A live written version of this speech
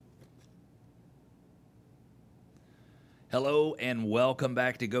Hello and welcome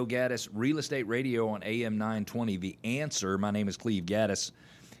back to Go Gaddis Real Estate Radio on AM 920, The Answer. My name is Cleve Gaddis.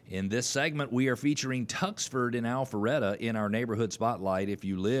 In this segment, we are featuring Tuxford and Alpharetta in our neighborhood spotlight. If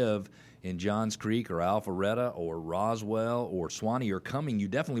you live in Johns Creek or Alpharetta or Roswell or Swanee or Cumming, you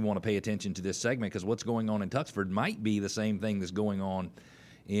definitely want to pay attention to this segment because what's going on in Tuxford might be the same thing that's going on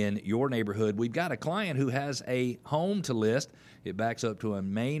in your neighborhood. We've got a client who has a home to list. It backs up to a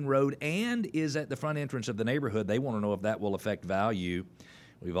main road and is at the front entrance of the neighborhood. They want to know if that will affect value.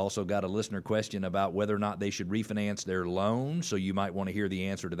 We've also got a listener question about whether or not they should refinance their loan, so you might want to hear the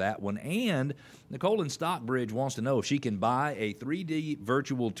answer to that one. And Nicole in Stockbridge wants to know if she can buy a 3D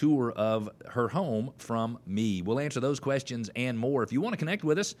virtual tour of her home from me. We'll answer those questions and more. If you want to connect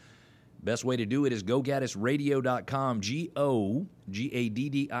with us, best way to do it is GoGaddisRadio.com,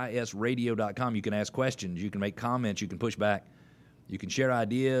 GoGaddis Radio.com. You can ask questions, you can make comments, you can push back, you can share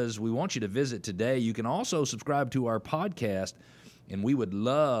ideas. We want you to visit today. You can also subscribe to our podcast, and we would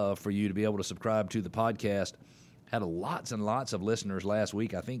love for you to be able to subscribe to the podcast. Had lots and lots of listeners last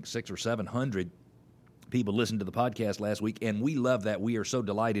week. I think 600 or 700 people listened to the podcast last week, and we love that. We are so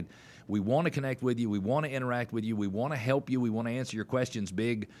delighted. We want to connect with you. We want to interact with you. We want to help you. We want to answer your questions,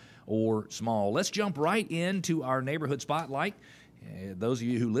 big or small. Let's jump right into our neighborhood spotlight. Those of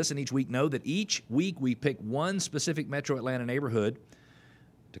you who listen each week know that each week we pick one specific Metro Atlanta neighborhood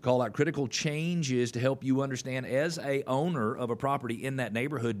to call out critical changes to help you understand, as a owner of a property in that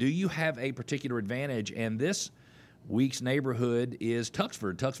neighborhood, do you have a particular advantage? And this week's neighborhood is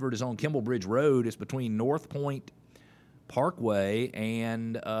Tuxford. Tuxford is on Kimball Bridge Road. It's between North Point Parkway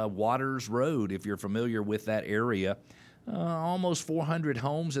and Waters Road, if you're familiar with that area. Almost 400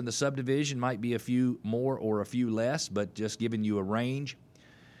 homes in the subdivision, might be a few more or a few less, but just giving you a range.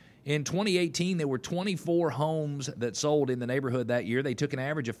 In 2018, there were 24 homes that sold in the neighborhood that year. They took an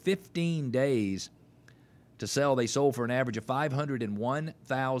average of 15 days to sell. They sold for an average of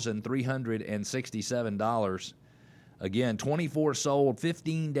 $501,367. Again, 24 sold,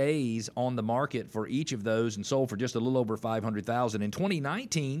 15 days on the market for each of those, and sold for just a little over $500,000. In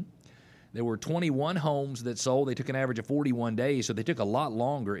 2019, there were 21 homes that sold. They took an average of 41 days, so they took a lot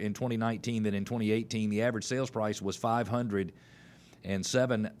longer in 2019 than in 2018. The average sales price was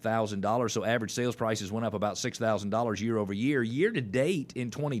 $507,000, so average sales prices went up about $6,000 year over year. Year to date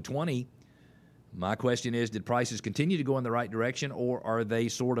in 2020, my question is, did prices continue to go in the right direction, or are they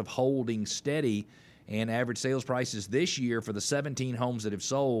sort of holding steady? And average sales prices this year for the 17 homes that have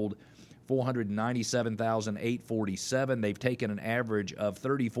sold, $497,847. They've taken an average of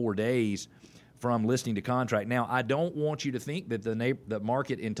 34 days from listing to contract. Now, I don't want you to think that the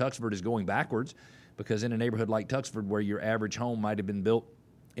market in Tuxford is going backwards, because in a neighborhood like Tuxford, where your average home might have been built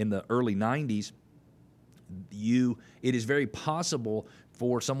in the early 90s, it is very possible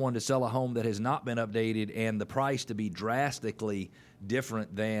for someone to sell a home that has not been updated and the price to be drastically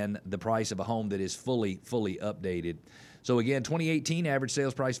different than the price of a home that is fully updated. So again, 2018 average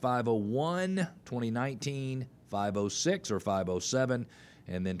sales price $501, 2019 $506 or $507,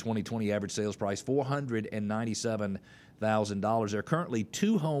 and then 2020 average sales price $497,000. There are currently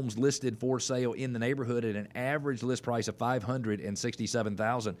 2 homes listed for sale in the neighborhood at an average list price of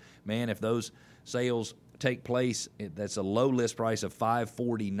 $567,000. Man, if those sales take place, that's a low list price of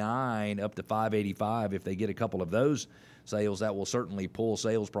 $549 up to $585. If they get a couple of those sales, that will certainly pull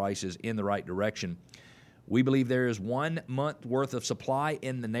sales prices in the right direction. We believe there is 1 month worth of supply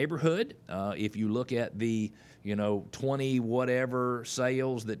in the neighborhood. If you look at the 20 whatever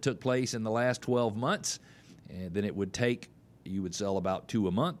sales that took place in the last 12 months, then you would sell about 2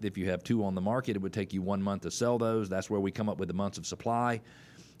 a month. If you have 2 on the market, it would take you 1 month to sell those. That's where we come up with the months of supply.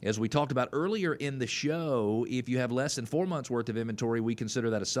 As we talked about earlier in the show, if you have less than 4 months worth of inventory, we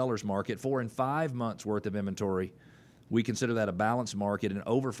consider that a seller's market. 4 and 5 months worth of inventory, we consider that a balanced market. And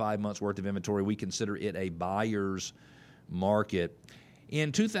over 5 months worth of inventory, we consider it a buyer's market.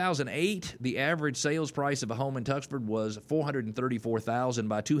 In 2008, the average sales price of a home in Tuxford was $434,000.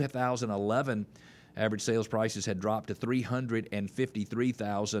 By 2011, average sales prices had dropped to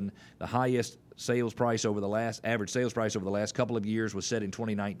 $353,000. The highest average sales price over the last couple of years was set in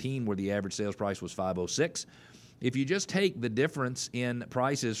 2019, where the average sales price was $506. If you just take the difference in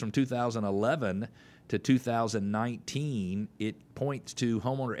prices from 2011 to 2019, it points to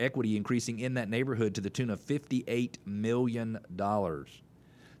homeowner equity increasing in that neighborhood to the tune of $58 million.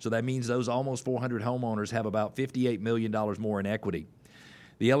 So that means those almost 400 homeowners have about $58 million more in equity.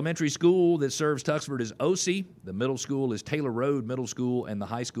 The elementary school that serves Tuxford is OC. The middle school is Taylor Road Middle School, and the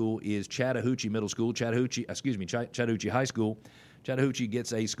high school is Chattahoochee Middle School. Chattahoochee High School. Chattahoochee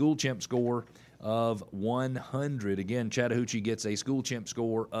gets a school chimp score of 100. Again, Chattahoochee gets a school chimp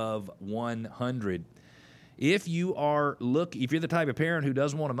score of 100. If you're the type of parent who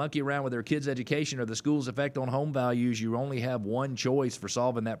doesn't want to monkey around with their kids' education or the school's effect on home values, you only have one choice for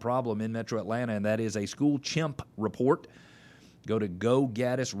solving that problem in Metro Atlanta, and that is a School Chimp report. Go to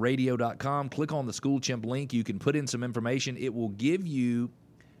GoGaddisRadio.com, click on the School Chimp link. You can put in some information. It will give you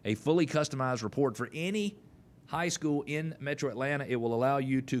a fully customized report for any high school in Metro Atlanta. It will allow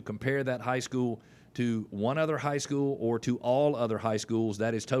you to compare that high school to one other high school or to all other high schools.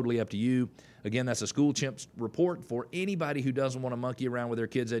 That is totally up to you. Again, that's a School Chimps report for anybody who doesn't want to monkey around with their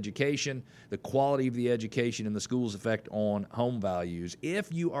kids' education, the quality of the education, and the school's effect on home values.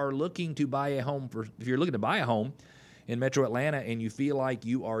 If you are looking to buy a home in Metro Atlanta and you feel like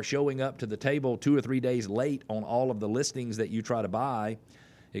you are showing up to the table 2 or 3 days late on all of the listings that you try to buy,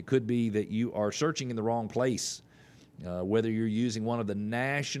 it could be that you are searching in the wrong place. Whether you're using one of the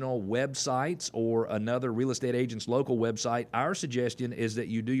national websites or another real estate agent's local website, our suggestion is that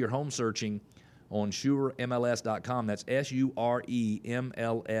you do your home searching on SureMLS.com. That's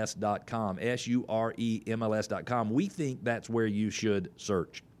SureMLS.com. SureMLS.com. We think that's where you should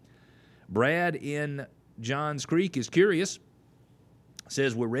search. Brad in Johns Creek is curious.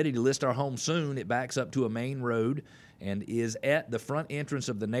 Says we're ready to list our home soon. It backs up to a main road and is at the front entrance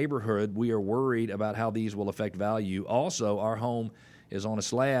of the neighborhood. We are worried about how these will affect value. Also, our home is on a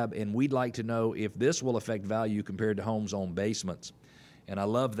slab, and we'd like to know if this will affect value compared to homes on basements. And I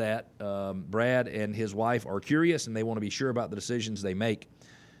love that. Brad and his wife are curious, and they want to be sure about the decisions they make.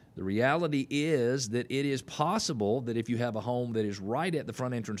 The reality is that it is possible that if you have a home that is right at the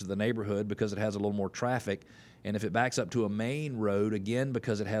front entrance of the neighborhood because it has a little more traffic, and if it backs up to a main road, again,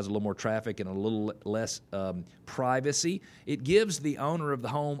 because it has a little more traffic and a little less privacy, it gives the owner of the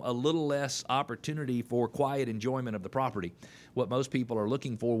home a little less opportunity for quiet enjoyment of the property. What most people are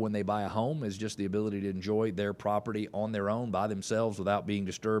looking for when they buy a home is just the ability to enjoy their property on their own by themselves without being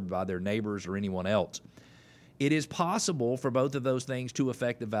disturbed by their neighbors or anyone else. It is possible for both of those things to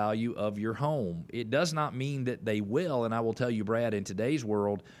affect the value of your home. It does not mean that they will, and I will tell you, Brad, in today's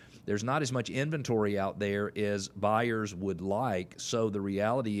world, there's not as much inventory out there as buyers would like. So the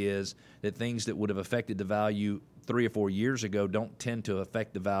reality is that things that would have affected the value 3 or 4 years ago don't tend to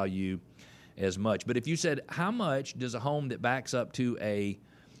affect the value as much. But if you said, how much does a home that backs up to a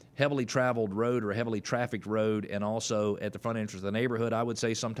heavily traveled road or a heavily trafficked road and also at the front entrance of the neighborhood, I would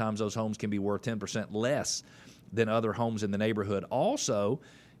say sometimes those homes can be worth 10% less than other homes in the neighborhood. Also,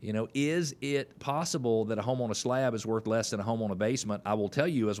 is it possible that a home on a slab is worth less than a home on a basement? I will tell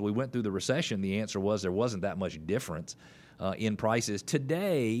you, as we went through the recession, the answer was there wasn't that much difference in prices.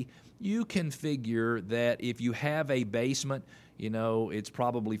 Today, you can figure that if you have a basement, it's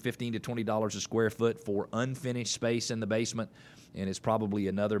probably $15 to $20 a square foot for unfinished space in the basement, and it's probably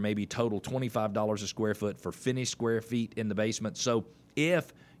another maybe total $25 a square foot for finished square feet in the basement. So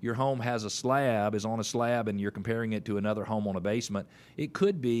if your home is on a slab, and you're comparing it to another home on a basement, it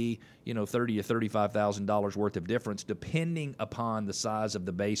could be, $30,000 to $35,000 worth of difference depending upon the size of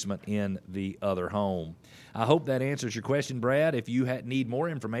the basement in the other home. I hope that answers your question, Brad. If you need more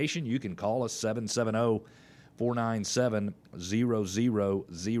information, you can call us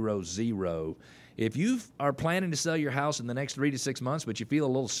 770-497-0000. If you are planning to sell your house in the next 3 to 6 months, but you feel a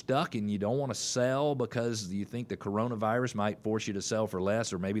little stuck and you don't want to sell because you think the coronavirus might force you to sell for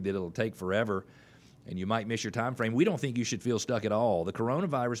less, or maybe that it'll take forever and you might miss your time frame, we don't think you should feel stuck at all. The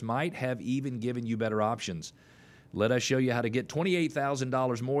coronavirus might have even given you better options. Let us show you how to get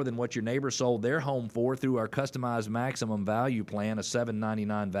 $28,000 more than what your neighbor sold their home for through our customized maximum value plan, a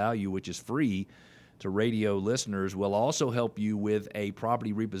 $799 value, which is free to radio listeners. We'll also help you with a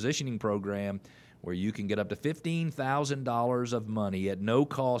property repositioning program where you can get up to $15,000 of money at no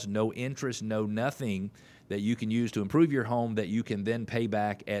cost, no interest, no nothing, that you can use to improve your home that you can then pay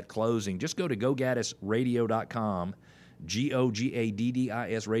back at closing. Just go to GoGaddisRadio.com,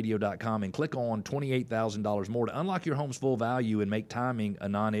 GoGaddis Radio.com, and click on $28,000 more to unlock your home's full value and make timing a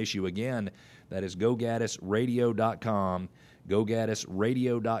non-issue. Again, that is GoGaddisRadio.com,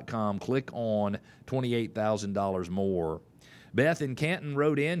 GoGaddisRadio.com. Click on $28,000 more. Beth in Canton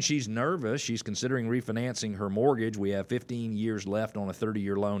wrote in. She's nervous. She's considering refinancing her mortgage. We have 15 years left on a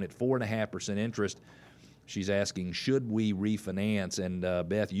 30-year loan at 4.5% interest. She's asking, should we refinance? And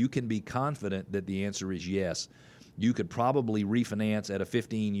Beth, you can be confident that the answer is yes. You could probably refinance at a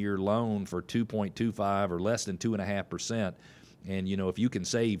 15-year loan for 2.25 or less than 2.5%. And, if you can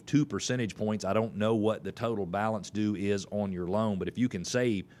save 2 percentage points, I don't know what the total balance due is on your loan, but if you can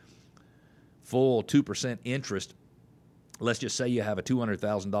save full 2% interest, let's just say you have a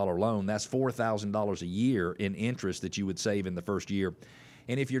 $200,000 loan, that's $4,000 a year in interest that you would save in the first year.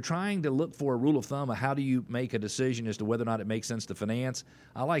 And if you're trying to look for a rule of thumb of how do you make a decision as to whether or not it makes sense to finance,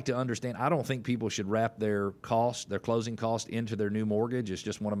 I like to understand, I don't think people should wrap their closing cost into their new mortgage. It's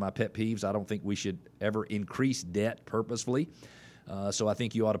just one of my pet peeves. I don't think we should ever increase debt purposefully. So I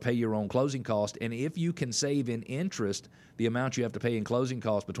think you ought to pay your own closing cost. And if you can save in interest the amount you have to pay in closing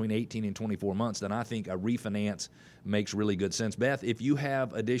costs between 18 and 24 months, then I think a refinance makes really good sense. Beth, if you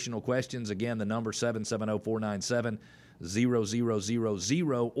have additional questions, again, the number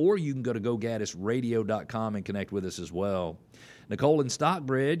 770-497-0000, or you can go to GoGaddisRadio.com and connect with us as well. Nicole in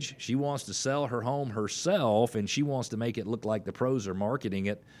Stockbridge, she wants to sell her home herself, and she wants to make it look like the pros are marketing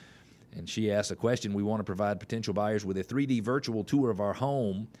it. And she asked a question. We want to provide potential buyers with a 3D virtual tour of our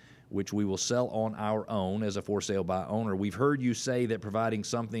home, which we will sell on our own as a for sale by owner. We've heard you say that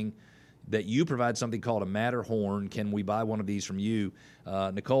you provide something called a Matterhorn. Can we buy one of these from you?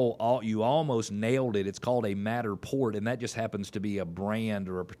 Nicole, you almost nailed it. It's called a Matterport, and that just happens to be a brand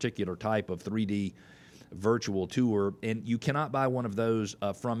or a particular type of 3D virtual tour. And you cannot buy one of those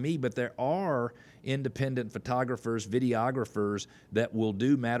from me, but there are independent photographers, videographers that will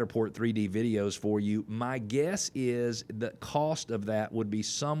do Matterport 3D videos for you. My guess is the cost of that would be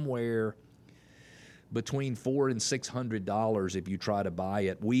somewhere between $400 and $600 if you try to buy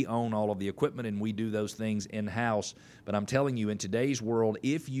it. We own all of the equipment and we do those things in-house. But I'm telling you, in today's world,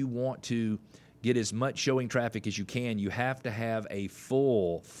 if you want to get as much showing traffic as you can, you have to have a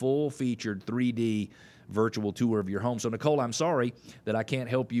full-featured 3D virtual tour of your home. So, Nicole, I'm sorry that I can't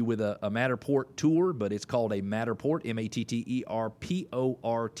help you with a Matterport tour, but it's called a Matterport,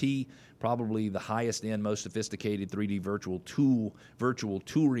 Matterport, probably the highest end, most sophisticated 3D virtual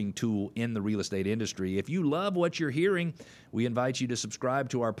touring tool in the real estate industry. If you love what you're hearing, we invite you to subscribe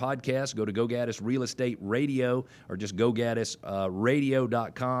to our podcast. Go to Go Gaddis Real Estate Radio or just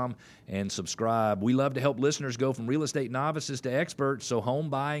GoGaddisRadio.com and subscribe. We love to help listeners go from real estate novices to experts so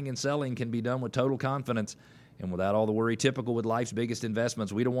home buying and selling can be done with total confidence and without all the worry typical with life's biggest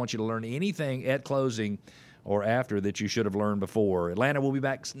investments. We don't want you to learn anything at closing or after that you should have learned before. Atlanta will be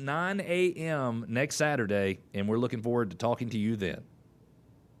back 9 a.m. next Saturday, and we're looking forward to talking to you then.